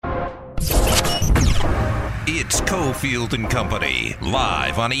It's Cofield and Company,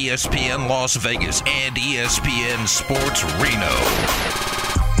 live on ESPN Las Vegas and ESPN Sports Reno.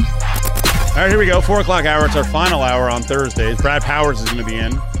 All right, here we go. 4 o'clock hour. It's our final hour on Thursdays. Brad Powers is going to be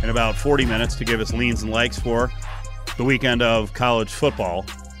in about 40 minutes to give us leans and likes for the weekend of college football.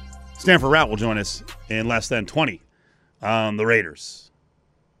 Stanford Routt will join us in less than 20 on the Raiders.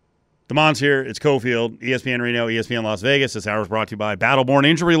 DeMond's here. It's Cofield, ESPN Reno, ESPN Las Vegas. This hour is brought to you by Battleborn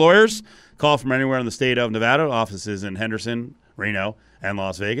Injury Lawyers. Call from anywhere in the state of Nevada. Offices in Henderson, Reno, and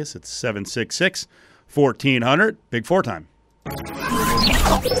Las Vegas. It's 766-1400. Big 4 time.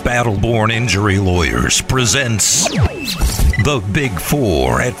 Battleborn Injury Lawyers presents The Big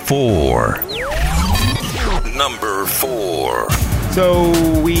 4 at 4. Number 4.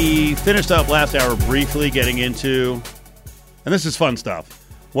 So we finished up last hour briefly getting into, and this is fun stuff,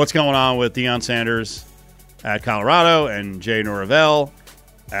 what's going on with Deion Sanders at Colorado and Jay Norvell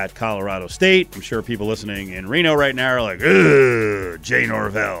at Colorado State. I'm sure people listening in Reno right now are like, ugh, Jay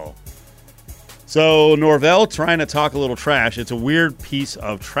Norvell. So Norvell trying to talk a little trash. It's a weird piece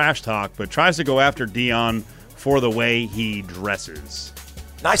of trash talk, but tries to go after Deion for the way he dresses.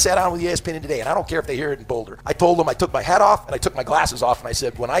 And I sat down with ESPN today, and I don't care if they hear it in Boulder. I told them I took my hat off and I took my glasses off, and I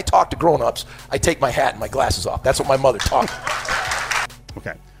said, when I talk to grown-ups, I take my hat and my glasses off. That's what my mother taught me.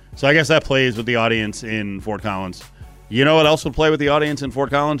 Okay. So I guess that plays with the audience in Fort Collins. You know what else would play with the audience in Fort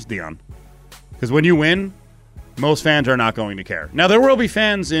Collins? Deion. Because when you win, most fans are not going to care. Now, there will be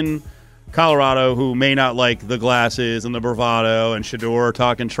fans in Colorado who may not like the glasses and the bravado and Shador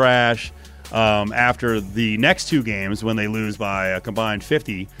talking trash after the next 2 games when they lose by a combined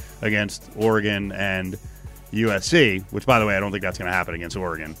 50 against Oregon and USC, which, by the way, I don't think that's going to happen against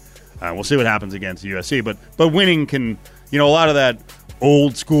Oregon. We'll see what happens against USC. But winning can, a lot of that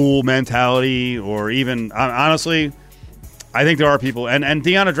old school mentality, or even, honestly, I think there are people, and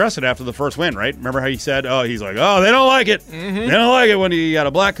Deion addressed it after the first win, right? Remember how he said, he's like, they don't like it. Mm-hmm. They don't like it when you got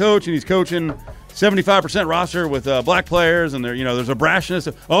a black coach and he's coaching 75% roster with black players, and there's a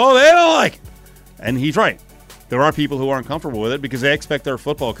brashness. Oh, they don't like it. And he's right. There are people who aren't comfortable with it because they expect their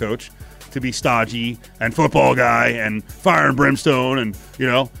football coach to be stodgy and football guy and fire and brimstone and,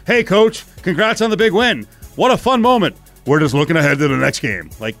 hey, coach, congrats on the big win. What a fun moment. We're just looking ahead to the next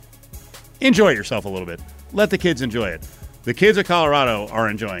game. Like, enjoy yourself a little bit. Let the kids enjoy it. The kids at Colorado are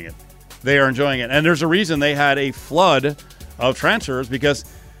enjoying it. They are enjoying it. And there's a reason they had a flood of transfers, because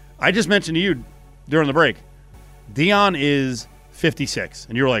I just mentioned to you during the break, Deion is 56.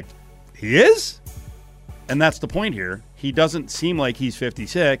 And you were like, he is? And that's the point here. He doesn't seem like he's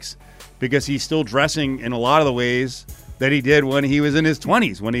 56 because he's still dressing in a lot of the ways that he did when he was in his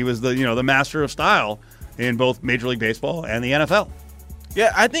 20s, when he was the master of style in both Major League Baseball and the NFL.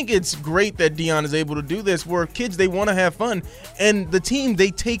 Yeah, I think it's great that Deion is able to do this, where kids, they want to have fun, and the team,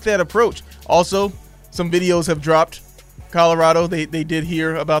 they take that approach. Also, some videos have dropped. Colorado, they did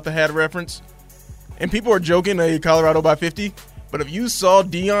hear about the hat reference, and people are joking, hey, Colorado by 50, but if you saw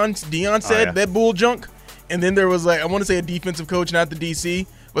Deion said that bull junk, and then there was, I want to say a defensive coach, not the DC,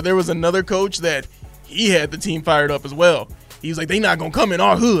 but there was another coach that he had the team fired up as well. He was like, they not going to come in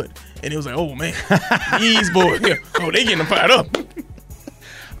our hood. And it was like, oh, man, these boys, they getting them fired up.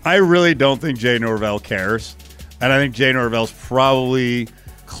 I really don't think Jay Norvell cares. And I think Jay Norvell's probably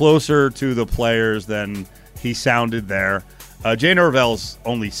closer to the players than he sounded there. Jay Norvell's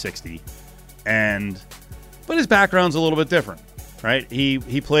only 60. But his background's a little bit different, right?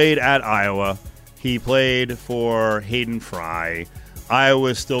 He played at Iowa. He played for Hayden Fry.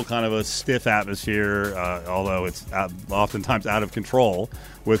 Iowa's still kind of a stiff atmosphere, although it's oftentimes out of control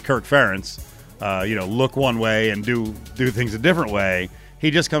with Kirk Ferentz. Look one way and do things a different way. He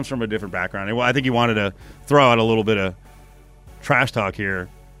just comes from a different background. And I think he wanted to throw out a little bit of trash talk here.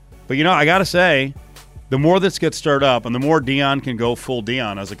 But, I got to say, the more this gets stirred up and the more Deion can go full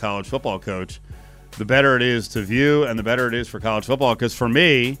Deion as a college football coach, the better it is to view and the better it is for college football. Because for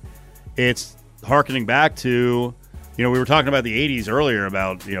me, it's hearkening back to, we were talking about the 80s earlier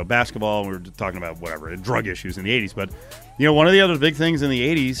about, basketball. We were talking about drug issues in the 80s. But, one of the other big things in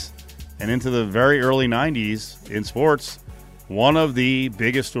the 80s and into the very early 90s in sports, one of the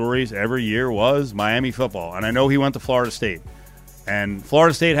biggest stories every year was Miami football. And I know he went to Florida State. And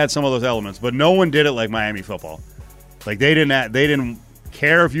Florida State had some of those elements, but no one did it like Miami football. Like they didn't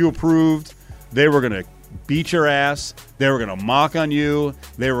care if you approved. They were going to beat your ass. They were going to mock on you.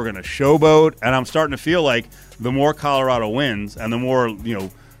 They were going to showboat. And I'm starting to feel like the more Colorado wins and the more,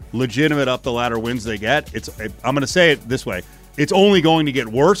 legitimate up the ladder wins they get, I'm going to say it this way. It's only going to get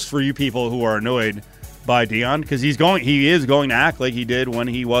worse for you people who are annoyed by Deion, because he is going to act like he did when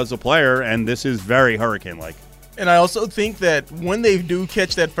he was a player, and this is very Hurricane-like. And I also think that when they do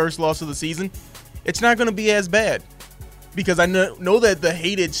catch that first loss of the season, it's not going to be as bad. Because I know that the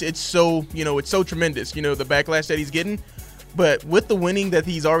hate, it's so, it's so tremendous, the backlash that he's getting. But with the winning that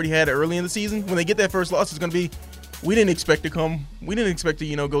he's already had early in the season, when they get that first loss, it's going to be, we didn't expect to go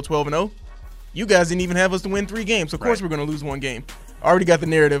 12-0. You guys didn't even have us to win 3 games. Of course we're going to lose 1 game. I already got the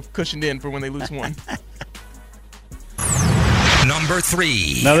narrative cushioned in for when they lose 1. Number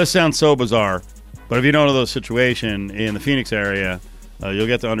 3. Now, this sounds so bizarre, but if you don't know the situation in the Phoenix area, you'll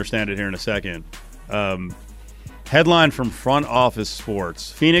get to understand it here in a second. Headline from Front Office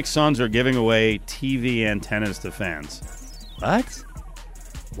Sports. Phoenix Suns are giving away TV antennas to fans. What?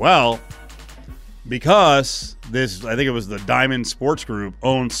 Well, because this, I think it was the Diamond Sports Group,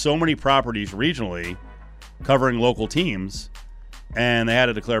 owns so many properties regionally covering local teams, and they had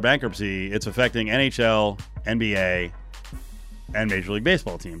to declare bankruptcy. It's affecting NHL, NBA, and Major League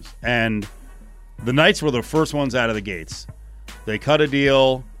Baseball teams. And the Knights were the first ones out of the gates. They cut a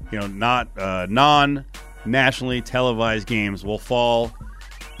deal, not non-nationally televised games will fall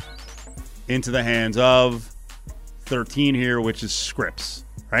into the hands of 13 here, which is Scripps,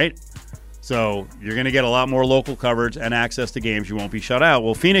 right? So you're going to get a lot more local coverage and access to games. You won't be shut out.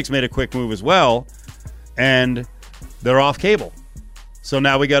 Well, Phoenix made a quick move as well, and they're off cable. So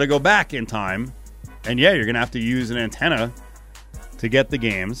now we got to go back in time, and yeah, you're going to have to use an antenna to get the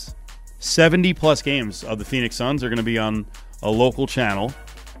games. 70-plus games of the Phoenix Suns are going to be on a local channel,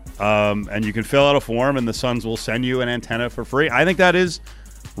 and you can fill out a form, and the Suns will send you an antenna for free. I think that is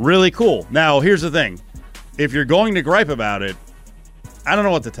really cool. Now, here's the thing. If you're going to gripe about it, I don't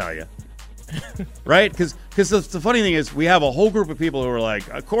know what to tell you. Right? Because the funny thing is we have a whole group of people who are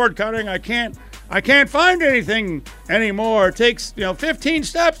like, cord cutting, I can't find anything anymore. It takes 15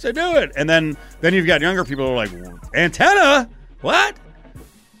 steps to do it. And then you've got younger people who are like, antenna? What?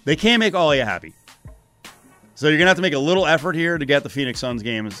 They can't make all of you happy. So you're going to have to make a little effort here to get the Phoenix Suns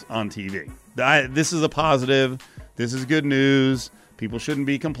games on TV. This is a positive. This is good news. People shouldn't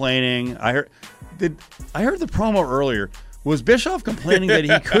be complaining. I heard the promo earlier. Was Bischoff complaining that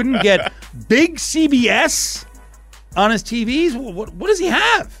he couldn't get big CBS on his TVs? What does he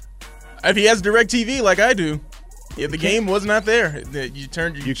have? If he has direct TV like I do, if the game was not there, you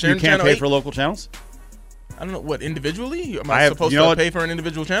can't pay for local channels? I don't know. What, individually? Am I supposed to pay for an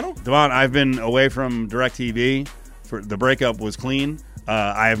individual channel? Devon, I've been away from DirecTV. The breakup was clean.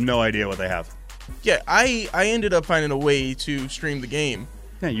 I have no idea what they have. Yeah, I ended up finding a way to stream the game.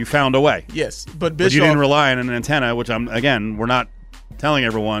 Yeah, you found a way. Yes, but Bischoff... But you didn't rely on an antenna, which we're not telling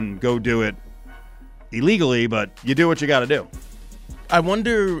everyone, go do it illegally, but you do what you got to do. I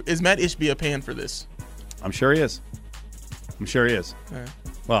wonder, is Matt Ishbia paying for this? I'm sure he is.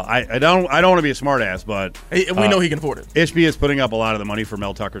 Well, I don't want to be a smartass, but we know he can afford it. Ishbia is putting up a lot of the money for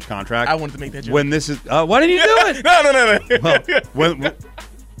Mel Tucker's contract. I wanted to make that joke. When this is, why didn't you do it? No.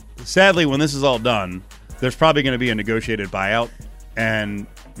 Sadly, when this is all done, there's probably going to be a negotiated buyout, and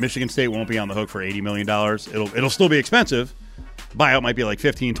Michigan State won't be on the hook for $80 million. It'll still be expensive. Buyout might be like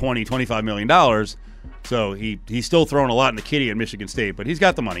 $15, $20, $25 million. So he's still throwing a lot in the kitty at Michigan State, but he's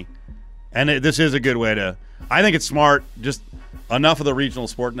got the money. And this is a good way to – I think it's smart, just enough of the regional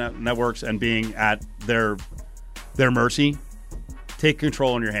sport networks and being at their mercy. Take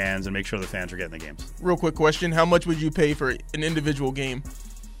control in your hands and make sure the fans are getting the games. Real quick question. How much would you pay for an individual game?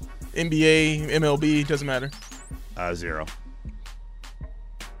 NBA, MLB, doesn't matter. 0.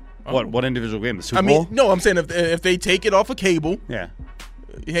 What individual game? The Super Bowl? No, I'm saying if they take it off of cable. Yeah.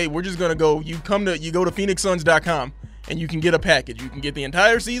 Hey, we're just gonna go. You go to PhoenixSuns.com and you can get a package. You can get the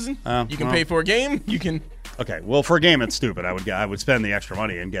entire season. You can pay for a game. You can. Okay. Well, for a game, it's stupid. I would spend the extra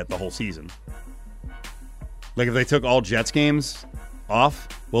money and get the whole season. Like if they took all Jets games off.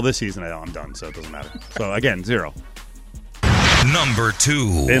 Well, this season I'm done, so it doesn't matter. So again, 0. Number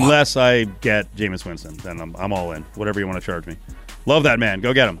 2. Unless I get Jameis Winston, then I'm all in. Whatever you want to charge me. Love that man.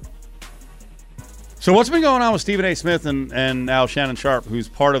 Go get him. So what's been going on with Stephen A. Smith and now Shannon Sharp, who's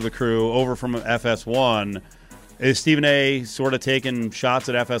part of the crew over from FS1? Is Stephen A. sort of taking shots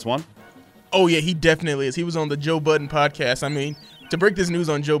at FS1? Oh, yeah, he definitely is. He was on the Joe Budden podcast. I mean, to break this news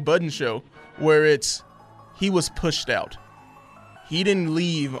on Joe Budden's show, where he was pushed out. He didn't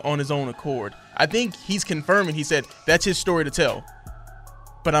leave on his own accord. I think he's confirming. He said, that's his story to tell.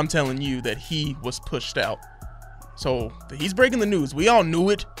 But I'm telling you that he was pushed out. So he's breaking the news. We all knew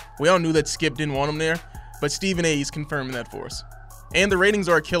it. We all knew that Skip didn't want him there. But Stephen A. is confirming that for us. And the ratings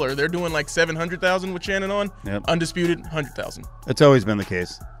are a killer. They're doing like 700,000 with Shannon on. Yep. Undisputed, 100,000. It's always been the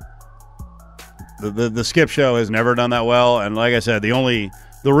case. The Skip show has never done that well. And like I said, the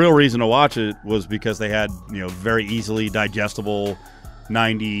real reason to watch it was because they had very easily digestible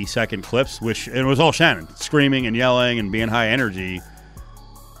 90-second clips, and it was all Shannon screaming and yelling and being high energy.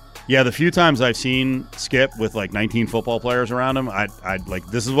 Yeah, the few times I've seen Skip with like 19 football players around him, I'd like,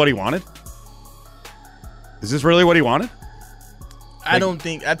 this is what he wanted? Is this really what he wanted? I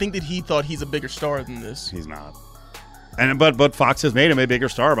think that he thought he's a bigger star than this. He's not. But Fox has made him a bigger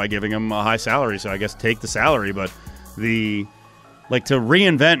star by giving him a high salary, so I guess take the salary. But to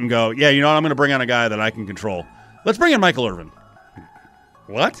reinvent and go, yeah, you know what, I'm going to bring on a guy that I can control. Let's bring in Michael Irvin.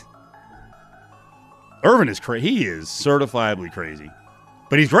 What? Irvin is crazy. He is certifiably crazy.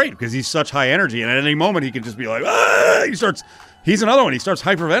 But he's great because he's such high energy, and at any moment he can just be like, ah! He's another one. He starts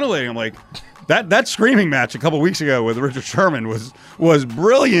hyperventilating. I'm like, that screaming match a couple weeks ago with Richard Sherman was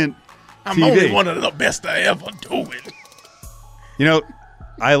brilliant. I'm TV. only one of the best I ever do it. You know,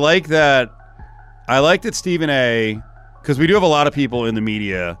 I like that Stephen A., because we do have a lot of people in the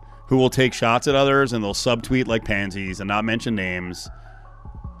media who will take shots at others and they'll subtweet like pansies and not mention names.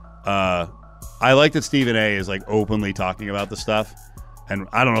 I like that Stephen A. is like openly talking about the stuff. And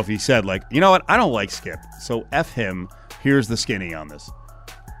I don't know if he said like, you know what, I don't like Skip, so F him. Here's the skinny on this.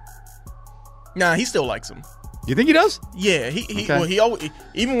 Nah, he still likes him. You think he does? Yeah, he Okay. well, he always,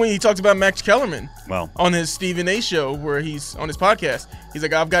 even when he talks about Max Kellerman, Well, on his Stephen A. show where he's on his podcast, he's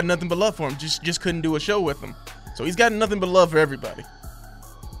like, I've got nothing but love for him. Just couldn't do a show with him. So he's got nothing but love for everybody.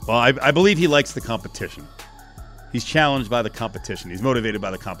 Well, I believe he likes the competition. He's challenged by the competition. He's motivated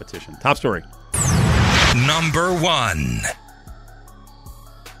by the competition. Top story. Number 1.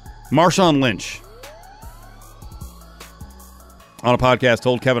 Marshawn Lynch on a podcast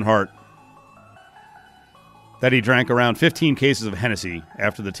told Kevin Hart that he drank around 15 cases of Hennessy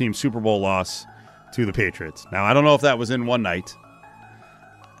after the team's Super Bowl loss to the Patriots. Now, I don't know if that was in one night.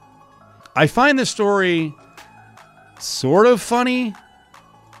 I find this story sort of funny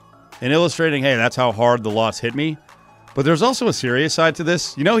in illustrating, hey, that's how hard the loss hit me. But there's also a serious side to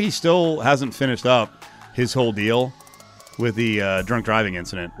this. You know, he still hasn't finished up his whole deal with the drunk driving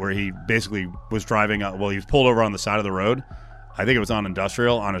incident where he basically was driving, he was pulled over on the side of the road. I think it was on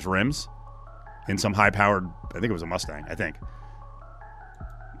Industrial, on his rims, in some high-powered, I think it was a Mustang, I think.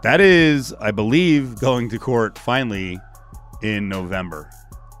 That is, I believe, going to court finally in November.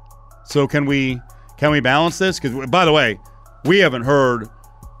 So can we balance this? Because, by the way, we haven't heard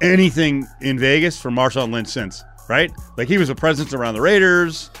anything in Vegas from Marshawn Lynch since, right? Like, he was a presence around the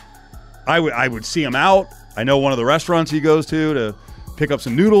Raiders. I would see him out. I know one of the restaurants he goes to pick up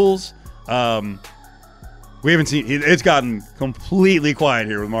some noodles. We haven't seen. It's gotten completely quiet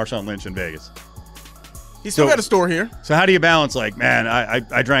here with Marshawn Lynch in Vegas. He's still got a store here. So how do you balance? Like, man,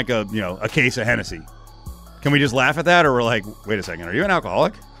 I drank a case of Hennessy. Can we just laugh at that, or we're like, wait a second, are you an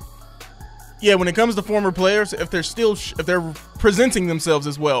alcoholic? Yeah, when it comes to former players, if they're presenting themselves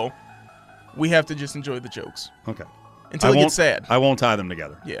as well, we have to just enjoy the jokes. Okay. Until it gets sad. I won't tie them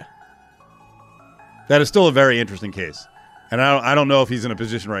together. Yeah. That is still a very interesting case. And I don't know if he's in a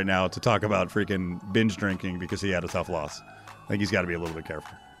position right now to talk about freaking binge drinking because he had a tough loss. I think he's got to be a little bit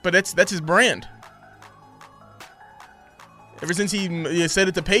careful. But that's his brand. Ever since he said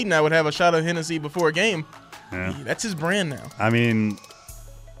it to Peyton, I would have a shot of Hennessy before a game. Yeah. That's his brand now. I mean,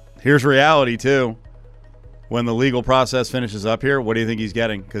 here's reality, too. When the legal process finishes up here, what do you think he's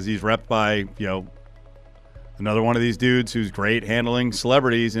getting? Because he's repped by, another one of these dudes who's great handling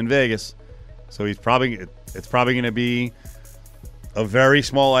celebrities in Vegas. So it's probably going to be a very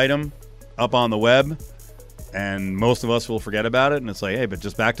small item up on the web, and most of us will forget about it. And it's like, hey, but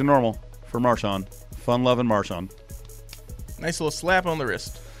just back to normal for Marshawn. Fun-loving Marshawn. Nice little slap on the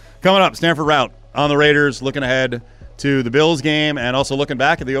wrist. Coming up, Stanford Routt on the Raiders, looking ahead to the Bills game and also looking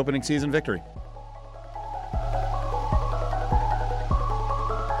back at the opening season victory.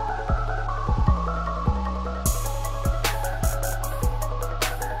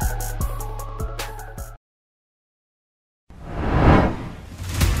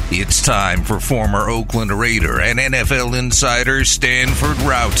 It's time for former Oakland Raider and NFL insider Stanford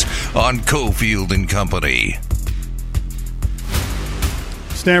Routt on Cofield and Company.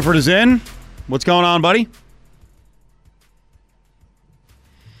 Stanford is in. What's going on, buddy?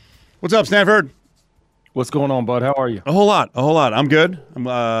 What's up, Stanford? What's going on, bud? How are you? A whole lot. I'm good.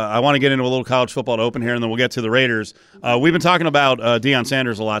 I want to get into a little college football to open here, and then we'll get to the Raiders. We've been talking about Deion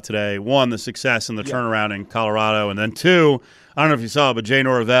Sanders a lot today. One, the success and the turnaround in Colorado, and then two, I don't know if you saw, but Jay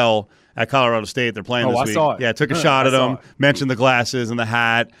Norvell at Colorado State, they're playing this week. I saw it. Yeah, took a shot at him, mentioned the glasses and the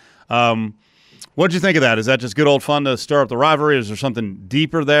hat. What did you think of that? Is that just good old fun to stir up the rivalry? Is there something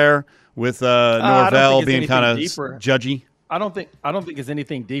deeper there with Norvell being kind of judgy? I don't think it's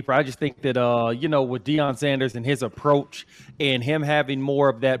anything deeper. I just think that with Deion Sanders and his approach and him having more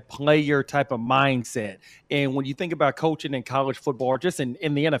of that player type of mindset. And when you think about coaching in college football, or just in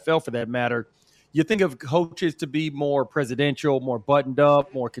the NFL for that matter, you think of coaches to be more presidential, more buttoned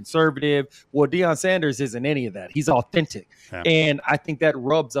up, more conservative. Well, Deion Sanders isn't any of that. He's authentic. Yeah. And I think that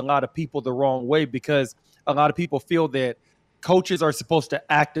rubs a lot of people the wrong way because a lot of people feel that coaches are supposed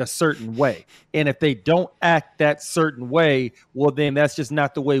to act a certain way. And if they don't act that certain way, well, then that's just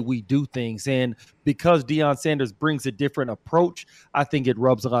not the way we do things. And because Deion Sanders brings a different approach, I think it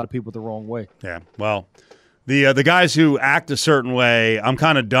rubs a lot of people the wrong way. Yeah, well, the guys who act a certain way, I'm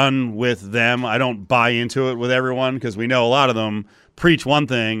kind of done with them. I don't buy into it with everyone because we know a lot of them preach one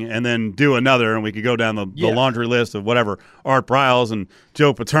thing and then do another, and we could go down the laundry list of whatever, Art Briles and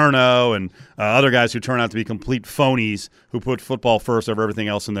Joe Paterno and other guys who turn out to be complete phonies who put football first over everything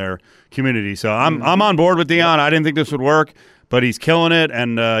else in their community. So I'm on board with Deion. I didn't think this would work, but he's killing it.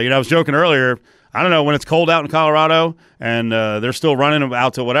 And, I was joking earlier, I don't know, when it's cold out in Colorado and they're still running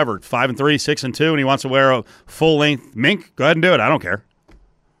out to whatever, 5-3, 6-2, and he wants to wear a full-length mink, go ahead and do it. I don't care.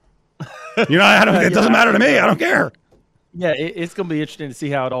 It doesn't matter to me. I don't care. Yeah, it's going to be interesting to see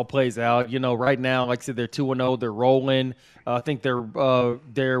how it all plays out. Right now, like I said, they're 2-0. They're rolling. I think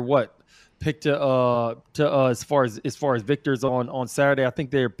they're what picked to as far as victors on Saturday. I think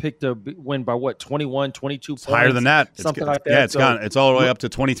they're picked to win by what 21, 22 points. Higher than that, something like that. Yeah, it's all the way up to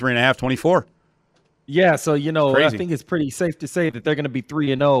 23.5, 24. Yeah, so Crazy. I think it's pretty safe to say that they're going to be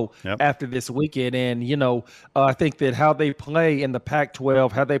 3-0 after this weekend, and I think that how they play in the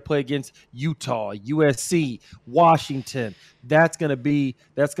Pac-12, how they play against Utah, USC, Washington, that's going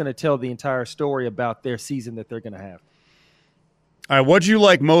to tell the entire story about their season that they're going to have. All right, what'd you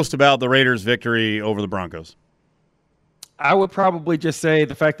like most about the Raiders' victory over the Broncos? I would probably just say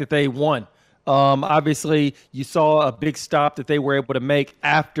the fact that they won. Obviously, you saw a big stop that they were able to make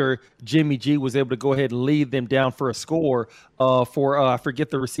after Jimmy G was able to go ahead and lead them down for a score for I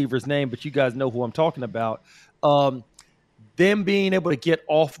forget the receiver's name, but you guys know who I'm talking about. Them being able to get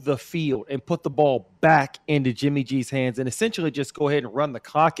off the field and put the ball back into Jimmy G's hands and essentially just go ahead and run the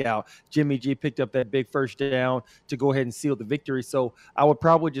clock out. Jimmy G picked up that big first down to go ahead and seal the victory. So I would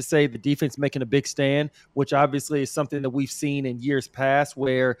probably just say the defense making a big stand, which obviously is something that we've seen in years past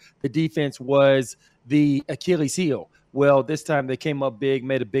where the defense was the Achilles heel. Well, this time they came up big,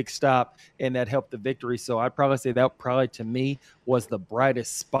 made a big stop, and that helped the victory. So I'd probably say that probably to me was the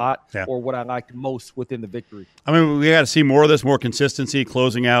brightest spot or what I liked most within the victory. I mean, we got to see more of this, more consistency,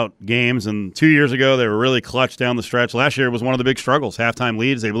 closing out games. And 2 years ago, they were really clutch down the stretch. Last year was one of the big struggles, halftime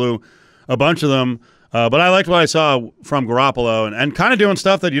leads. They blew a bunch of them. But I liked what I saw from Garoppolo and kind of doing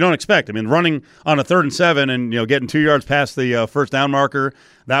stuff that you don't expect. I mean, running on a 3rd and 7 and getting 2 yards past the first down marker,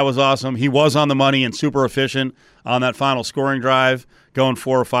 that was awesome. He was on the money and super efficient on that final scoring drive, going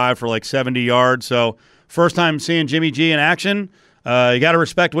 4 or 5 for like 70 yards. So first time seeing Jimmy G in action. You got to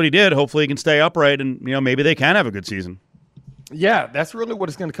respect what he did. Hopefully he can stay upright and maybe they can have a good season. Yeah, that's really what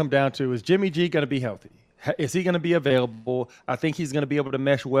it's going to come down to. Is Jimmy G going to be healthy? Is he going to be available? I think he's going to be able to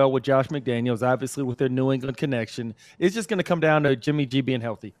mesh well with Josh McDaniels, obviously with their New England connection. It's just going to come down to Jimmy G being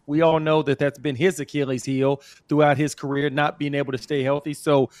healthy. We all know that that's been his Achilles heel throughout his career, not being able to stay healthy.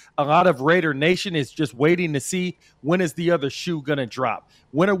 So a lot of Raider Nation is just waiting to see when is the other shoe going to drop.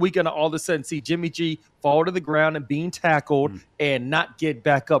 When are we going to all of a sudden see Jimmy G fall to the ground and being tackled and not get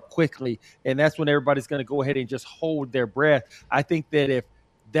back up quickly? And that's when everybody's going to go ahead and just hold their breath. I think that if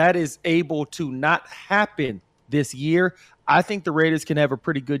that is able to not happen this year, I think the Raiders can have a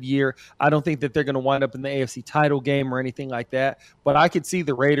pretty good year. I don't think that they're going to wind up in the AFC title game or anything like that, but I could see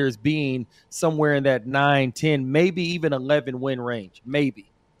the Raiders being somewhere in that 9, 10, maybe even 11 win range,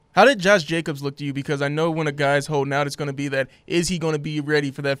 maybe. How did Josh Jacobs look to you? Because I know when a guy's holding out, it's going to be that, is he going to be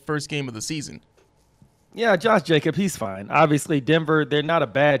ready for that first game of the season? Yeah, Josh Jacobs, he's fine. Obviously, Denver, they're not a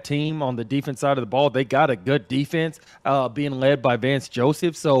bad team on the defense side of the ball. They got a good defense being led by Vance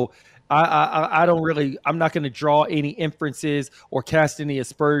Joseph. So I'm not going to draw any inferences or cast any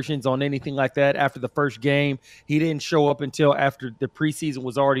aspersions on anything like that after the first game. He didn't show up until after the preseason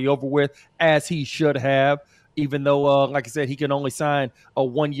was already over with, as he should have. Even though, like I said, he can only sign a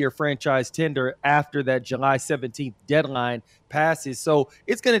 1-year franchise tender after that July 17th deadline passes. So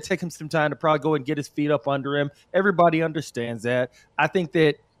it's going to take him some time to probably go and get his feet up under him. Everybody understands that. I think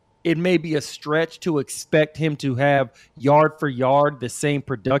that it may be a stretch to expect him to have yard for yard the same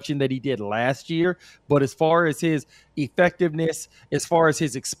production that he did last year. But as far as his effectiveness, as far as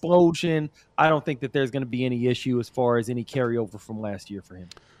his explosion, I don't think that there's going to be any issue as far as any carryover from last year for him.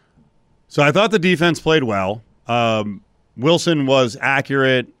 So I thought the defense played well. Wilson was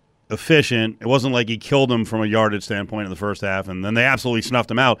accurate, efficient. It wasn't like he killed him from a yardage standpoint in the first half, and then they absolutely snuffed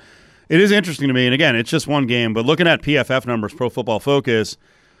him out. It is interesting to me, and again, it's just one game, but looking at PFF numbers, Pro Football Focus,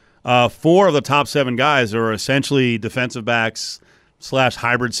 4 of the top 7 guys are essentially defensive backs slash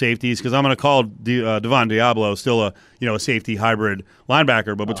hybrid safeties, because I'm going to call Devon Diablo still a safety hybrid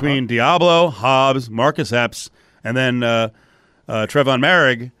linebacker. But between Diablo, Hobbs, Marcus Epps, and then Trevon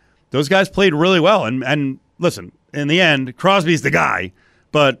Merrick, those guys played really well. And listen, in the end, Crosby's the guy.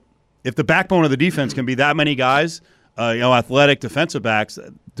 But if the backbone of the defense can be that many guys, athletic defensive backs,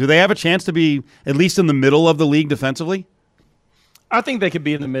 do they have a chance to be at least in the middle of the league defensively? I think they could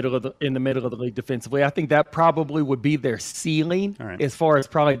be in the middle of the league defensively. I think that probably would be their ceiling as far as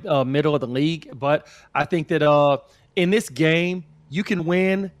probably middle of the league. But I think that in this game, you can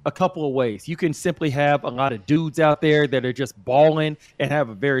win a couple of ways. You can simply have a lot of dudes out there that are just balling and have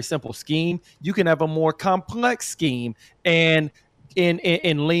a very simple scheme. You can have a more complex scheme and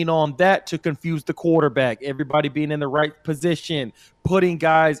lean on that to confuse the quarterback. Everybody being in the right position, putting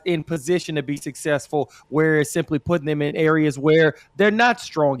guys in position to be successful, whereas simply putting them in areas where they're not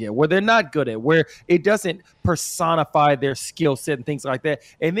strong at, where they're not good at, where it doesn't personify their skill set and things like that.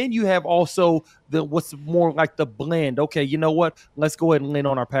 And then you have also what's more like the blend. Okay, you know what? Let's go ahead and lean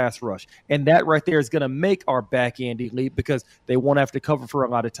on our pass rush. And that right there is going to make our back end elite because they won't have to cover for a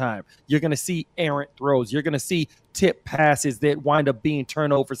lot of time. You're going to see errant throws. You're going to see tip passes that wind up being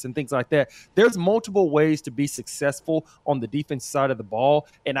turnovers and things like that. There's multiple ways to be successful on the defense side of the ball.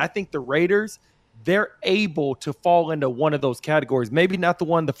 And I think the Raiders, they're able to fall into one of those categories. Maybe not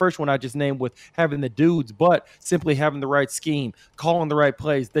the first one I just named with having the dudes, but simply having the right scheme, calling the right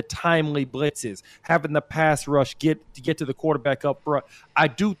plays, the timely blitzes, having the pass rush get to the quarterback up front. I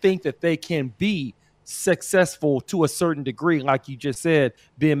do think that they can be successful to a certain degree, like you just said,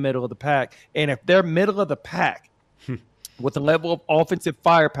 being middle of the pack. And if they're middle of the pack with the level of offensive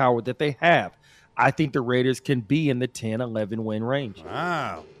firepower that they have, I think the Raiders can be in the 10-11 win range.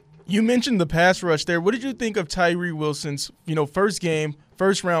 Wow. You mentioned the pass rush there. What did you think of Tyree Wilson's, first game,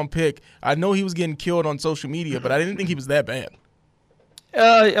 first round pick? I know he was getting killed on social media, but I didn't think he was that bad.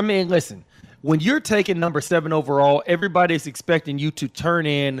 Listen, when you're taking number 7 overall, everybody's expecting you to turn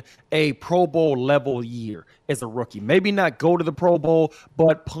in a Pro Bowl level year as a rookie. Maybe not go to the Pro Bowl,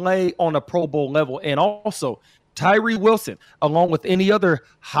 but play on a Pro Bowl level. And also, Tyree Wilson, along with any other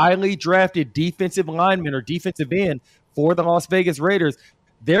highly drafted defensive lineman or defensive end for the Las Vegas Raiders,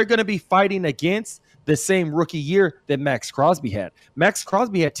 they're going to be fighting against the same rookie year that Max Crosby had. Max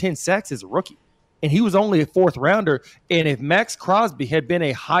Crosby had 10 sacks as a rookie, and he was only a 4th rounder. And if Max Crosby had been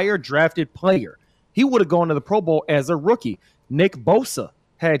a higher drafted player, he would have gone to the Pro Bowl as a rookie. Nick Bosa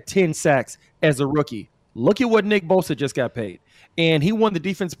had 10 sacks as a rookie. Look at what Nick Bosa just got paid. And he won the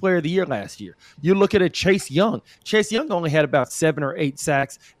Defensive Player of the Year last year. You look at Chase Young. Chase Young only had about 7 or 8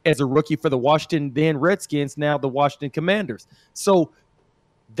 sacks as a rookie for the Washington then Redskins, now the Washington Commanders. So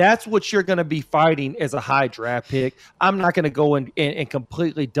that's what you're going to be fighting as a high draft pick. I'm not going to go and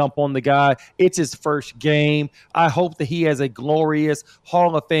completely dump on the guy. It's his first game. I hope that he has a glorious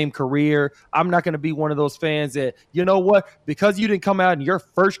Hall of Fame career. I'm not going to be one of those fans that, you know what, because you didn't come out in your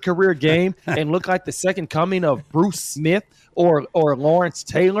first career game and look like the second coming of Bruce Smith or Lawrence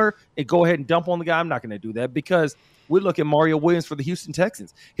Taylor and go ahead and dump on the guy. I'm not going to do that because we look at Mario Williams for the Houston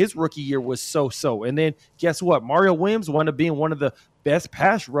Texans. His rookie year was so-so. And then guess what? Mario Williams wound up being one of the best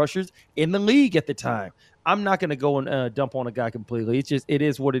pass rushers in the league at the time. I'm not going to go and dump on a guy completely. It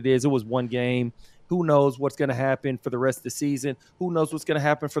is what it is. It was one game. Who knows what's going to happen for the rest of the season? Who knows what's going to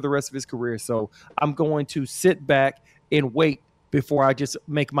happen for the rest of his career? So I'm going to sit back and wait before I just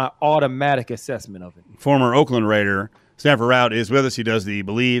make my automatic assessment of it. Former Oakland Raider Stanford Routt is with us. He does the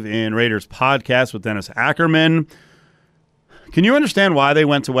Believe in Raiders podcast with Dennis Ackerman. Can you understand why they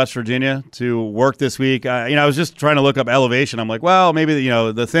went to West Virginia to work this week? I was just trying to look up elevation. I'm like, well, maybe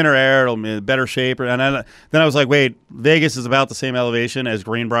the thinner air, it'll be better shape. And then I was like, wait, Vegas is about the same elevation as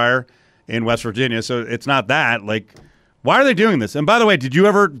Greenbrier in West Virginia, so it's not that. Like, why are they doing this? And by the way, did you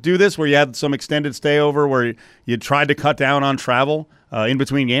ever do this where you had some extended stay over where you tried to cut down on travel in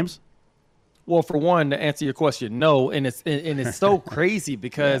between games? Well, for one, to answer your question, no. And it's so crazy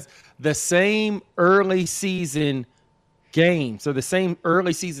because the same early season game, so the same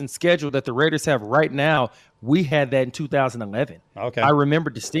early season schedule that the Raiders have right now, we had that in 2011. Okay. I remember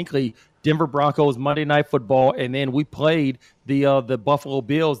distinctly Denver Broncos Monday Night Football, and then we played the Buffalo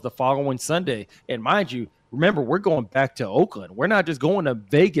Bills the following Sunday. And mind you, remember, we're going back to Oakland. We're not just going to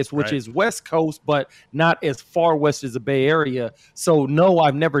Vegas, which is West Coast, but not as far west as the Bay Area. So, no,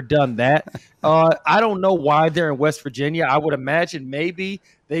 I've never done that. I don't know why they're in West Virginia. I would imagine maybe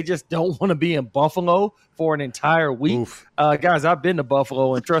they just don't want to be in Buffalo for an entire week. Guys, I've been to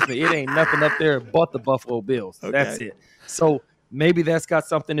Buffalo, and trust me, it ain't nothing up there but the Buffalo Bills. Okay. That's it. So maybe that's got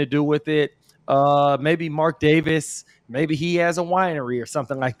something to do with it. Maybe Mark Davis, maybe he has a winery or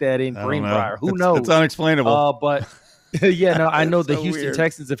something like that in Greenbrier. Who knows? It's unexplainable. But Yeah, no, I know That's the so Houston weird.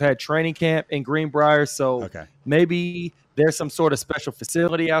 Texans have had training camp in Greenbrier, so Okay. maybe there's some sort of special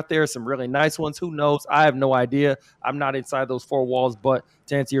facility out there, some really nice ones. Who knows? I have no idea. I'm not inside those four walls, but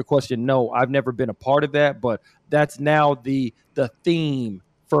to answer your question, no, I've never been a part of that, but that's now the theme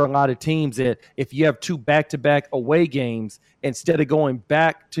for a lot of teams, that if you have two back-to-back away games, instead of going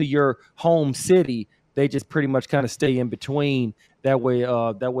back to your home city, they just pretty much kind of stay in between. That way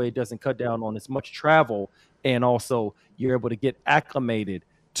it doesn't cut down on as much travel, and also you're able to get acclimated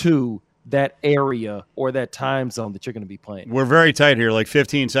to that area or that time zone that you're going to be playing. We're very tight here, like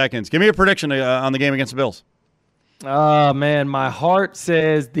 15 seconds. Give me a prediction on the game against the Bills. Man, my heart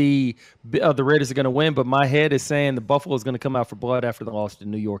says the Raiders are going to win, but my head is saying the Buffalo is going to come out for blood after the loss to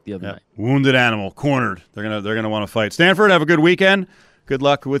New York the other night. Wounded animal, cornered. They're gonna want to fight. Stanford, have a good weekend. Good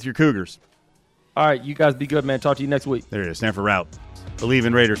luck with your Cougars. All right, you guys be good, man. Talk to you next week. There it is, Stanford Routt, Believe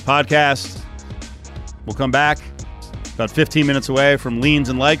in Raiders podcast. We'll come back about 15 minutes away from leans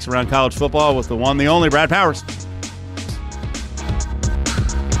and likes around college football with the one, the only, Brad Powers.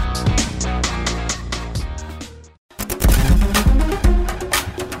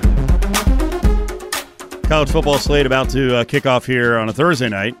 College football slate about to kick off here on a Thursday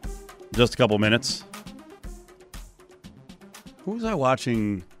night. Just a couple minutes. Who was I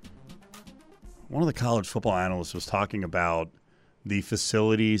watching? One of the college football analysts was talking about the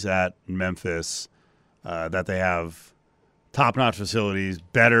facilities at Memphis, that they have top-notch facilities,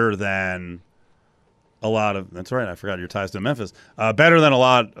 better than a lot of. That's right, I forgot your ties to Memphis. Better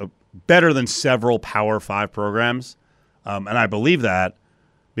than several Power 5 programs, and I believe that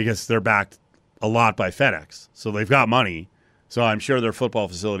because they're backed a lot by FedEx, so they've got money. So I'm sure their football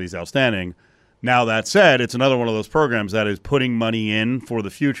facility is outstanding. Now that said, it's another one of those programs that is putting money in for the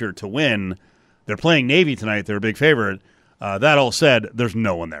future to win. They're playing Navy tonight. They're a big favorite. That all said, there's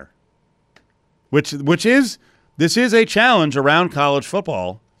no one there. This is a challenge around college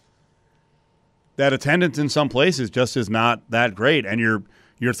football. That attendance in some places just is not that great, and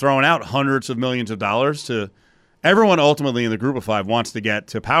you're throwing out hundreds of millions of dollars to. Everyone ultimately in the group of five wants to get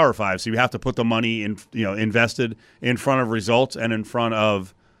to Power 5, so you have to put the money in, invested in front of results and in front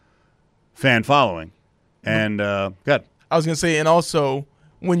of fan following. And good. I was going to say, and also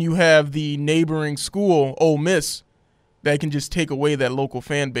when you have the neighboring school, Ole Miss, that can just take away that local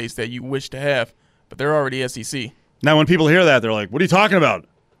fan base that you wish to have, but they're already SEC. Now, when people hear that, they're like, "What are you talking about?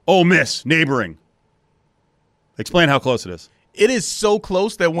 Ole Miss neighboring." Explain how close it is. It is so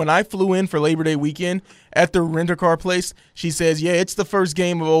close that when I flew in for Labor Day weekend at the rent-a-car place, she says, yeah, it's the first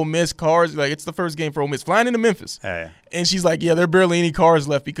game of Ole Miss cars. Like, it's the first game for Ole Miss. Flying into Memphis. Hey. And she's like, yeah, there are barely any cars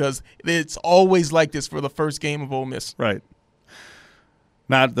left because it's always like this for the first game of Ole Miss. Right.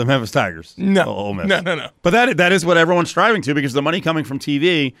 Not the Memphis Tigers. No. Ole Miss. No. But that is what everyone's striving to, because the money coming from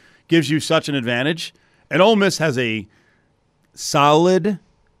TV gives you such an advantage. And Ole Miss has a solid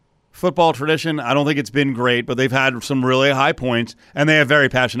football tradition. I don't think it's been great, but they've had some really high points, and they have very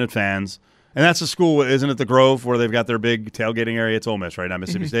passionate fans. And that's the school, isn't it, the Grove, where they've got their big tailgating area? It's Ole Miss, right? Not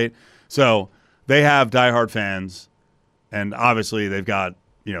Mississippi State. So they have diehard fans, and obviously they've got,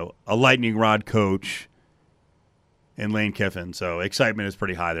 a lightning rod coach in Lane Kiffin. So excitement is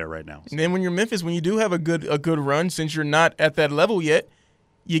pretty high there right now. And then when you're Memphis, when you do have a good run, since you're not at that level yet,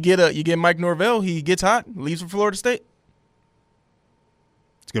 you get Mike Norvell. He gets hot, leaves for Florida State.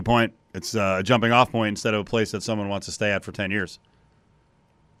 It's a good point. It's a jumping off point instead of a place that someone wants to stay at for 10 years.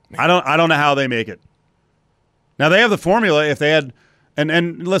 I don't know how they make it. Now they have the formula. If they had,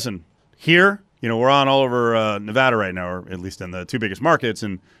 and listen, here, we're on all over Nevada right now, or at least in the two biggest markets,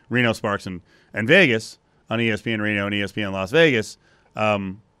 in Reno, Sparks, and Vegas, on ESPN Reno and ESPN Las Vegas.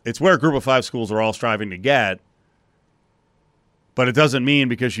 It's where Group of 5 schools are all striving to get. But it doesn't mean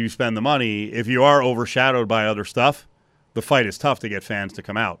because you spend the money, if you are overshadowed by other stuff, the fight is tough to get fans to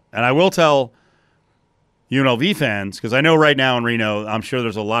come out. And I will tell UNLV fans, because I know right now in Reno, I'm sure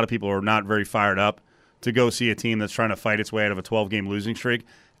there's a lot of people who are not very fired up to go see a team that's trying to fight its way out of a 12-game losing streak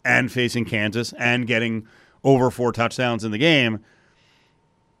and facing Kansas and getting over 4 touchdowns in the game.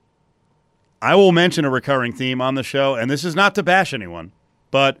 I will mention a recurring theme on the show, and this is not to bash anyone,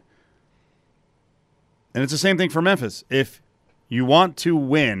 and it's the same thing for Memphis. If you want to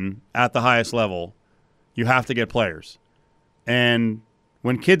win at the highest level, you have to get players. And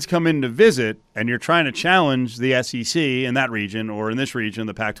when kids come in to visit and you're trying to challenge the SEC in that region, or in this region,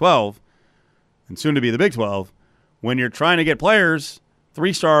 the Pac-12, and soon to be the Big 12, when you're trying to get players,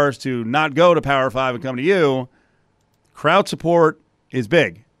 3 stars, to not go to Power 5 and come to you, crowd support is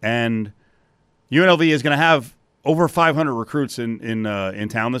big. And UNLV is going to have over 500 recruits in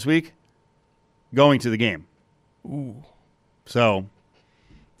town this week going to the game. Ooh. So,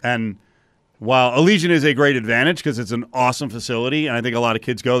 and while Allegiant is a great advantage because it's an awesome facility, and I think a lot of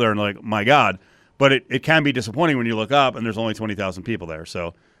kids go there and like, my God, but it can be disappointing when you look up and there's only 20,000 people there.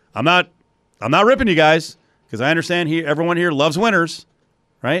 So I'm not ripping you guys because I understand everyone here loves winners,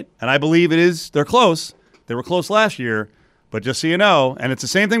 right? And I believe they're close. They were close last year, but just so you know, and it's the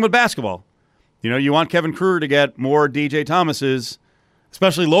same thing with basketball. You know, you want Kevin Kruger to get more DJ Thomases,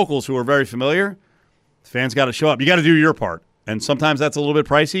 especially locals who are very familiar. Fans got to show up. You got to do your part. And sometimes that's a little bit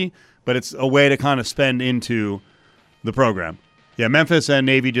pricey, but it's a way to kind of spend into the program. Yeah, Memphis and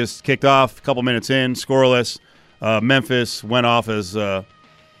Navy just kicked off a couple minutes in, scoreless. Memphis went off as, well,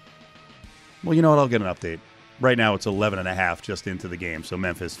 you know what? I'll get an update. Right now it's 11.5 just into the game, so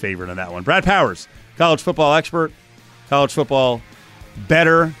Memphis favored in that one. Brad Powers, college football expert, college football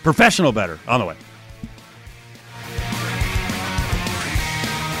better, professional better, on the way.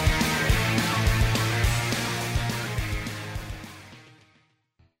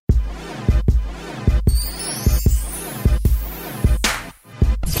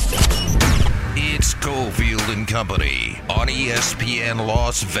 It's Cofield and Company on ESPN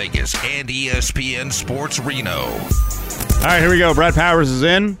Las Vegas and ESPN Sports Reno. All right, here we go. Brad Powers is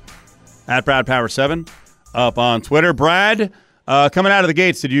in at Brad Powers 7 up on Twitter. Brad, coming out of the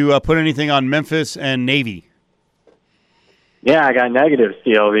gates, did you put anything on Memphis and Navy? Yeah, I got negative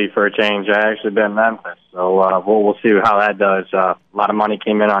CLV for a change. I actually bet Memphis, so we'll see how that does. A lot of money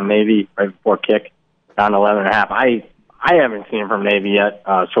came in on Navy right before kick, down to 11.5. I haven't seen from Navy yet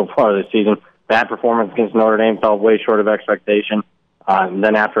so far this season. Bad performance against Notre Dame, fell way short of expectation. And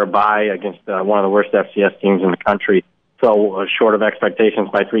then after a bye against one of the worst FCS teams in the country, fell short of expectations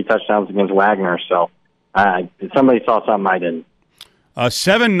by 3 touchdowns against Wagner. So somebody saw something I didn't.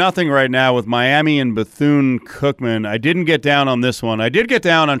 7-0 right now with Miami and Bethune-Cookman. I didn't get down on this one. I did get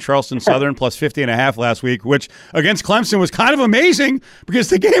down on Charleston Southern plus 50.5 last week, which against Clemson was kind of amazing because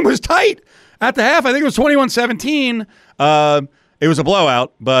the game was tight at the half. I think it was 21-17. It was a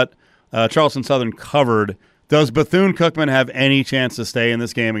blowout, but Charleston Southern covered. Does Bethune-Cookman have any chance to stay in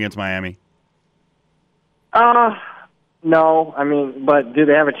this game against Miami? No. I mean, but do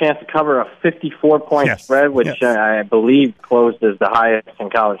they have a chance to cover a 54-point spread, which I believe closed as the highest in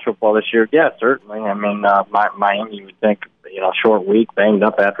college football this year? Yeah, certainly. I mean, Miami would think, short week, banged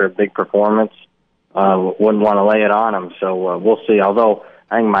up after a big performance, wouldn't want to lay it on them. So we'll see. Although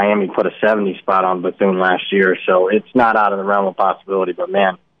I think Miami put a 70 spot on Bethune last year, so it's not out of the realm of possibility. But,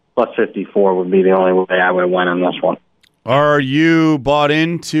 man, plus 54 would be the only way I would have went on this one. Are you bought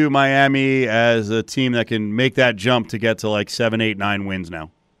into Miami as a team that can make that jump to get to like 7, 8, 9 wins now?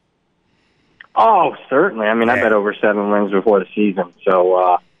 Oh, certainly. I mean, I bet over 7 wins before the season.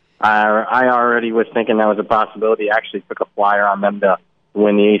 So I already was thinking that was a possibility. I actually took a flyer on them to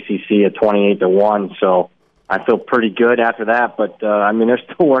win the ACC at 28-1. So I feel pretty good after that. But, I mean, there's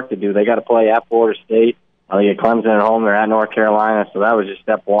still work to do. They got to play at Florida State. They get Clemson at home. They're at North Carolina. So that was just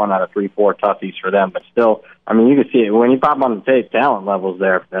step 1 out of 3-4 toughies for them. But still, I mean, you can see it. When you pop on the tape, talent levels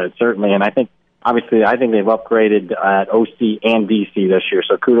there, certainly. And I think they've upgraded at OC and DC this year.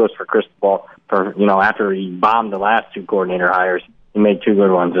 So kudos for Cristobal for, after he bombed the last 2 coordinator hires, he made 2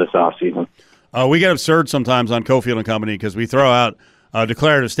 good ones this offseason. We get absurd sometimes on Cofield and Company because we throw out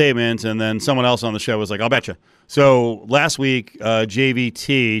declarative statements, and then someone else on the show was like, I'll bet you. So last week,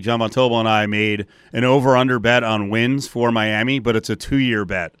 JVT, John Von Tobel, and I made an over-under bet on wins for Miami, but it's a 2-year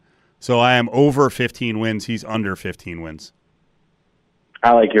bet. So I am over 15 wins. He's under 15 wins.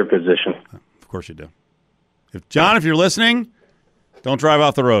 I like your position. Of course you do. John, if you're listening, don't drive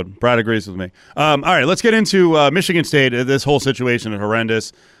off the road. Brad agrees with me. All right, let's get into Michigan State. This whole situation is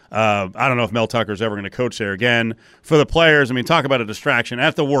horrendous. I don't know if Mel Tucker's ever going to coach there again. For the players, I mean, talk about a distraction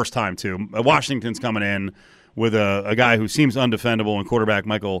at the worst time, too. Washington's coming in with a guy who seems undefendable in quarterback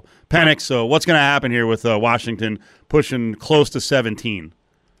Michael Penix. So what's going to happen here with Washington pushing close to 17?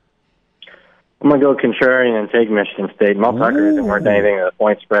 I'm going to go contrarian and take Michigan State. Mel Tucker isn't worth anything in the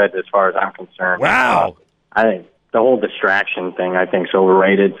point spread as far as I'm concerned. Wow. I think the whole distraction thing, I think, is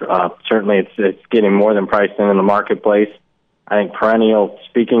overrated. Certainly it's getting more than priced in the marketplace. I think perennial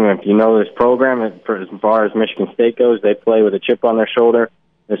speaking, if you know this program, as far as Michigan State goes, they play with a chip on their shoulder.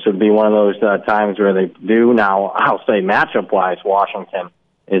 This would be one of those times where they do. Now, I'll say matchup-wise, Washington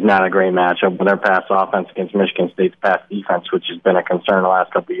is not a great matchup with their pass offense against Michigan State's pass defense, which has been a concern the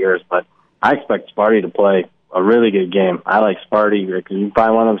last couple of years. But I expect Sparty to play a really good game. I like Sparty. You can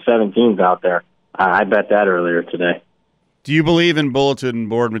find one of them 17s out there. I bet that earlier today. Do you believe in bulletin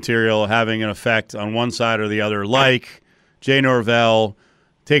board material having an effect on one side or the other, like Jay Norvell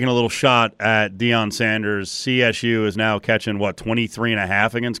taking a little shot at Deion Sanders? CSU is now catching,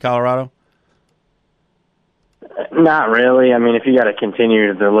 23.5 against Colorado? Not really. I mean, if you got to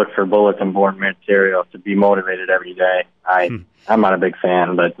continue to look for bulletin board material to be motivated every day, I'm not a big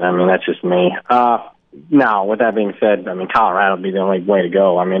fan, but, I mean, that's just me. No, with that being said, I mean, Colorado would be the only way to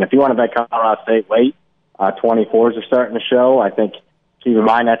go. I mean, if you want to bet Colorado State late, 24s are starting to show. I think, keep in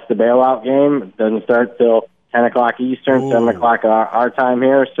mind, that's the bailout game. It doesn't start till 10 o'clock Eastern, 7 o'clock our time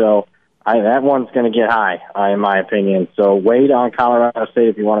here, so that one's going to get high, in my opinion. So wait on Colorado State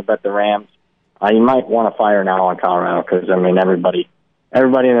if you want to bet the Rams. You might want to fire now on Colorado because, I mean, everybody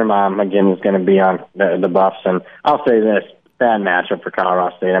and their mom, again, is going to be on the Buffs. And I'll say this, bad matchup for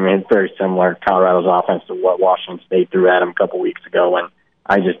Colorado State. I mean, it's very similar, Colorado's offense, to what Washington State threw at them a couple weeks ago. And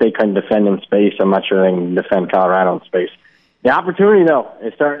they couldn't defend in space. I'm not sure they can defend Colorado in space. The opportunity, though,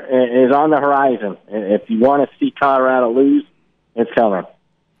 is on the horizon. If you want to see Colorado lose, it's coming.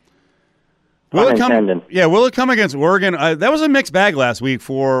 Will it come against Oregon? That was a mixed bag last week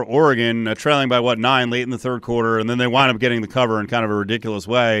for Oregon, trailing by, 9 late in the third quarter, and then they wound up getting the cover in kind of a ridiculous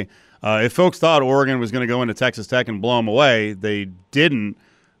way. If folks thought Oregon was going to go into Texas Tech and blow them away, they didn't.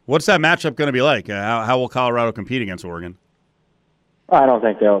 What's that matchup going to be like? How will Colorado compete against Oregon? I don't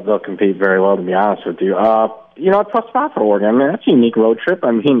think they'll compete very well, to be honest with you. A tough spot for Oregon. I mean, that's a unique road trip.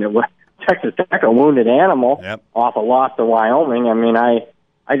 I mean, Texas Tech, a wounded animal, off a loss to Wyoming. I mean,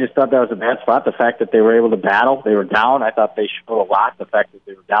 I just thought that was a bad spot. The fact that they were able to battle, they were down. I thought they showed a lot. The fact that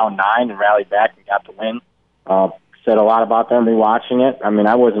they were down 9 and rallied back and got the win said a lot about them rewatching it. I mean,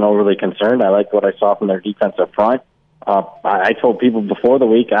 I wasn't overly concerned. I liked what I saw from their defense up front. I told people before the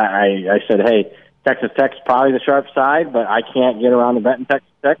week, I said, hey, Texas Tech's probably the sharp side, but I can't get around the betting Texas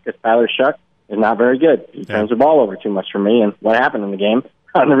Tech because Tyler Shuck is not very good. He turns the ball over too much for me. And what happened in the game,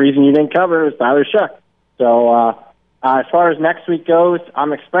 and the reason you didn't cover was Tyler Shuck. So, as far as next week goes,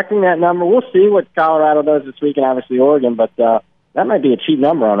 I'm expecting that number. We'll see what Colorado does this week and obviously Oregon, but that might be a cheap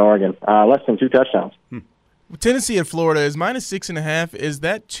number on Oregon, less than 2 touchdowns. Tennessee at Florida is -6.5. Is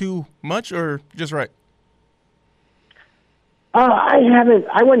that too much or just right?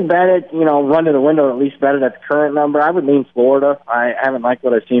 I wouldn't bet it, run to the window, at least bet it at the current number. I would lean Florida. I haven't liked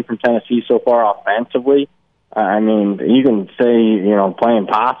what I've seen from Tennessee so far offensively. I mean, you can say, playing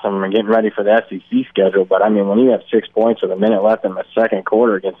possum and getting ready for the SEC schedule, but, I mean, when you have 6 points with a minute left in the second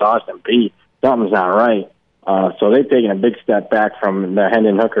quarter against Austin Peay, something's not right. So they've taken a big step back from the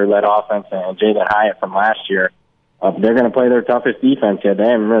Hendon Hooker-led offense and Jalen Hyatt from last year. They're going to play their toughest defense yet. They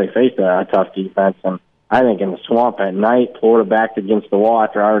haven't really faced a tough defense, and I think in the swamp at night, Florida backed against the wall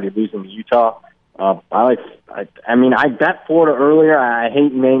after already losing to Utah. I bet Florida earlier. I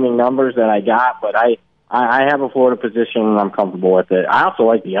hate naming numbers that I got, but I have a Florida position, and I'm comfortable with it. I also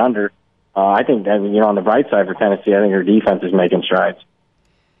like the under. I think that, on the bright side for Tennessee, I think their defense is making strides.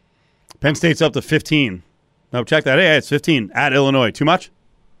 Penn State's up to 15. No, check that. Hey, it's 15 at Illinois. Too much?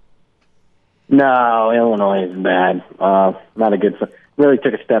 No, Illinois is bad. Not a good – really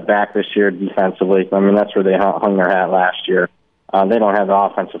took a step back this year defensively. I mean, that's where they hung their hat last year. They don't have the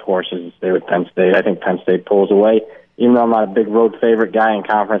offensive horses as they with Penn State. I think Penn State pulls away. Even though I'm not a big road favorite guy in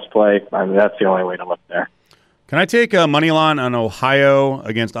conference play, I mean, that's the only way to look there. Can I take a money line on Ohio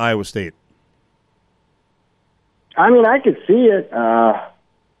against Iowa State? I mean, I could see it.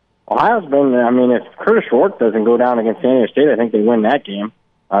 Ohio's been, if Curtis Rourke doesn't go down against San Diego State, I think they win that game.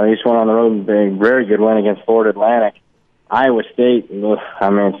 They just went on the road and a very good win against Florida Atlantic. Iowa State, same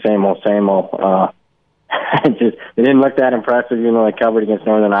old. They didn't look that impressive, even though they covered against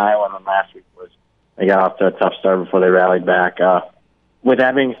Northern Iowa, and then last week they got off to a tough start before they rallied back. With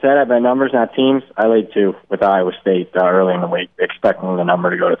that being said, I bet numbers, not teams. I laid 2 with Iowa State early in the week, expecting the number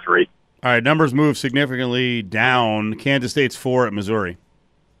to go to 3. All right, numbers move significantly down. Kansas State's 4 at Missouri.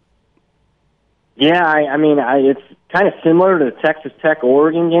 Yeah, it's kind of similar to the Texas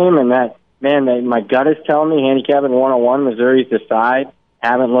Tech-Oregon game, and that, my gut is telling me handicapping 101, Missouri's the side.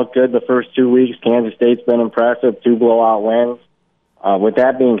 Haven't looked good the first 2 weeks. Kansas State's been impressive, 2 blowout wins. With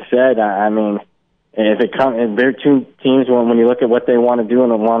that being said, if they're 2 teams, when you look at what they want to do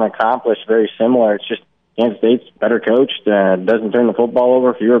and want to accomplish, very similar. It's just Kansas State's better coached, doesn't turn the football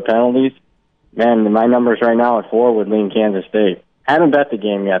over, fewer penalties. Man, my numbers right now at 4 would lean Kansas State. Haven't bet the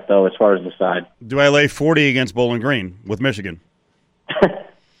game yet, though, as far as the side. Do I lay 40 against Bowling Green with Michigan?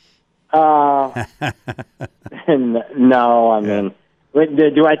 No,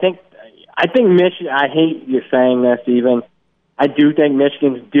 do I think? I think Michigan. I hate you saying this, even. I do think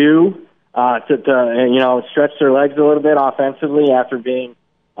Michigan's due to stretch their legs a little bit offensively after being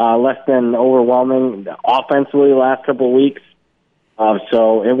less than overwhelming offensively the last couple of weeks.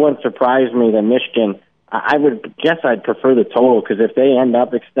 So it wouldn't surprise me that Michigan. I would guess I'd prefer the total because if they end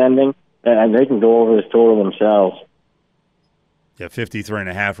up extending, they can go over this total themselves. Yeah,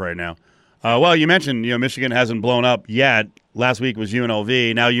 53.5 right now. Well, you mentioned Michigan hasn't blown up yet. Last week was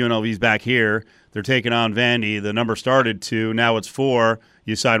UNLV. Now UNLV's back here. They're taking on Vandy. The number started 2. Now it's 4.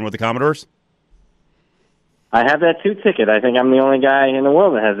 You siding with the Commodores? I have that 2 ticket. I think I'm the only guy in the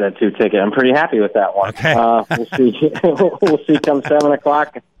world that has that 2 ticket. I'm pretty happy with that one. Okay. We'll see. We'll see come 7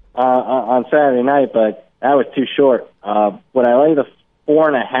 o'clock on Saturday night, but that was too short. Would I lay the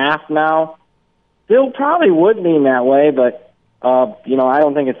 4.5 now? Still probably would lean that way, but I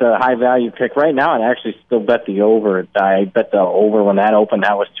don't think it's a high-value pick right now. I'd actually still bet the over. I bet the over when that opened.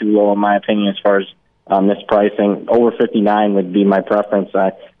 That was too low, in my opinion, as far as this pricing. Over 59 would be my preference.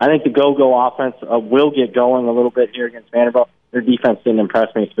 I think the go-go offense will get going a little bit here against Vanderbilt. Their defense didn't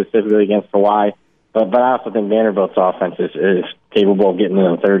impress me specifically against Hawaii, but I also think Vanderbilt's offense is capable of getting in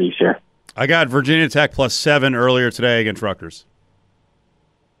the 30s here. I got Virginia Tech +7 earlier today against Rutgers.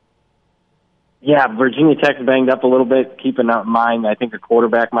 Yeah, Virginia Tech's banged up a little bit. Keeping in mind, I think the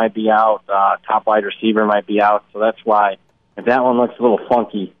quarterback might be out, top wide receiver might be out, so that's why. If that one looks a little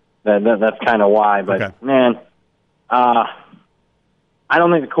funky, that's kind of why. But, okay. Man, I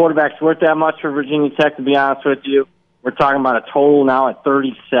don't think the quarterback's worth that much for Virginia Tech, to be honest with you. We're talking about a total now at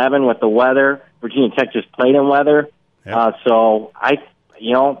 37 with the weather. Virginia Tech just played in weather. Yep. So, if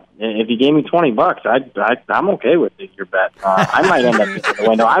you gave me $20, I'm okay with your bet. I might end up getting the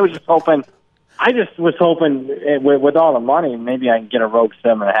window. I was just hoping with all the money, maybe I can get a rogue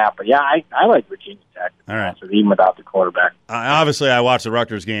 7.5. But, yeah, I like Virginia Tech. All right. Even without the quarterback. Obviously, I watch the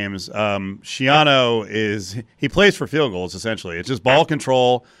Rutgers games. Schiano he plays for field goals, essentially. It's just ball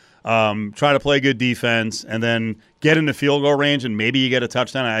control, try to play good defense, and then get into field goal range, and maybe you get a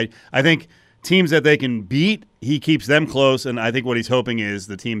touchdown. I think teams that they can beat, he keeps them close, and I think what he's hoping is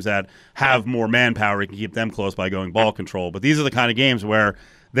the teams that have more manpower, he can keep them close by going ball control. But these are the kind of games where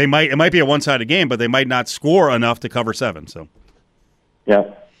it might be a one-sided game, but they might not score enough to cover 7. So, yeah,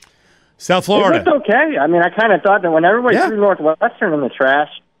 South Florida. It looked okay. I mean, I kind of thought that when everybody threw Northwestern in the trash,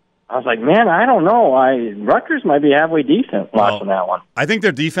 I was like, man, I don't know. Rutgers might be halfway decent watching that one. I think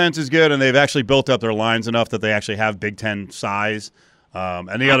their defense is good, and they've actually built up their lines enough that they actually have Big Ten size.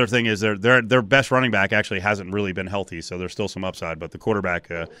 And the other thing is their best running back actually hasn't really been healthy, so there's still some upside. But the quarterback,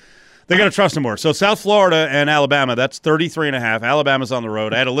 they got to trust him more. So South Florida and Alabama, that's 33.5. Alabama's on the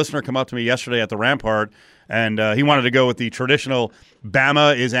road. I had a listener come up to me yesterday at the Rampart, and he wanted to go with the traditional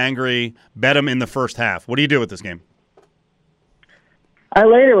Bama is angry, bet him in the first half. What do you do with this game? I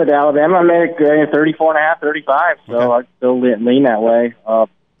laid it with Alabama. I made it 34.5, 35, so okay. I still lean that way.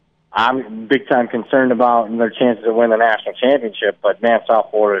 I'm big time concerned about their chances of winning the national championship, but man, South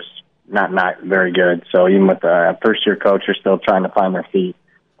Florida's not very good. So even with the first-year coach, they're still trying to find their feet.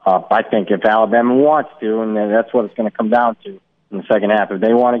 I think if Alabama wants to, and that's what it's going to come down to in the second half, if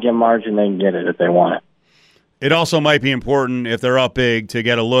they want to get margin, they can get it if they want it. It also might be important if they're up big to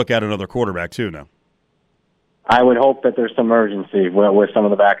get a look at another quarterback too now. I would hope that there's some urgency with some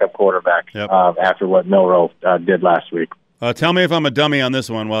of the backup quarterbacks after what Milroe did last week. Tell me if I'm a dummy on this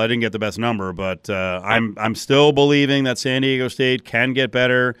one. Well, I didn't get the best number, but I'm still believing that San Diego State can get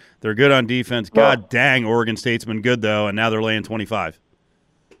better. They're good on defense. God dang, Oregon State's been good, though, and now they're laying 25.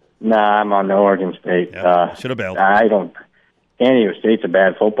 Nah, I'm on the Oregon State. Should have bailed. San Diego State's a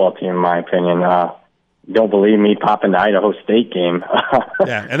bad football team, in my opinion. Don't believe me, pop in the Idaho State game.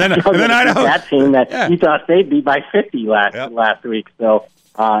 And then Idaho. That team that Utah State beat by 50 last week. So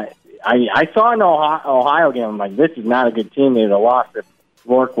I saw in the Ohio game, I'm like, this is not a good team. They'd have lost if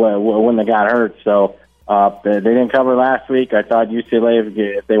Rourke wouldn't have got hurt. So they didn't cover last week. I thought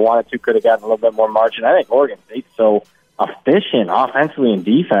UCLA, if they wanted to, could have gotten a little bit more margin. I think Oregon State's so efficient offensively and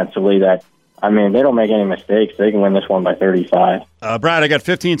defensively that, I mean, they don't make any mistakes. They can win this one by 35. Brad, I got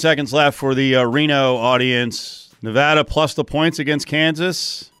 15 seconds left for the Reno audience. Nevada plus the points against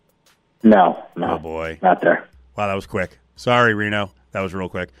Kansas? No. Oh, boy. Not there. Wow, that was quick. Sorry, Reno. That was real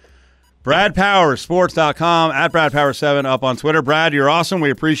quick. BradPowerSports.com, at BradPower7 up on Twitter. Brad, you're awesome.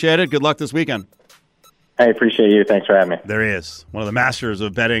 We appreciate it. Good luck this weekend. I appreciate you. Thanks for having me. There he is. One of the masters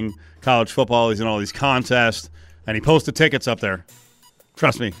of betting college football. He's in all these contests, and he posted tickets up there.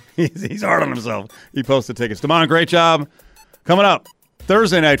 Trust me, he's hard on himself. He posted tickets. Damon, great job. Coming up,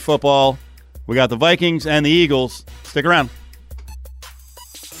 Thursday Night Football. We got the Vikings and the Eagles. Stick around.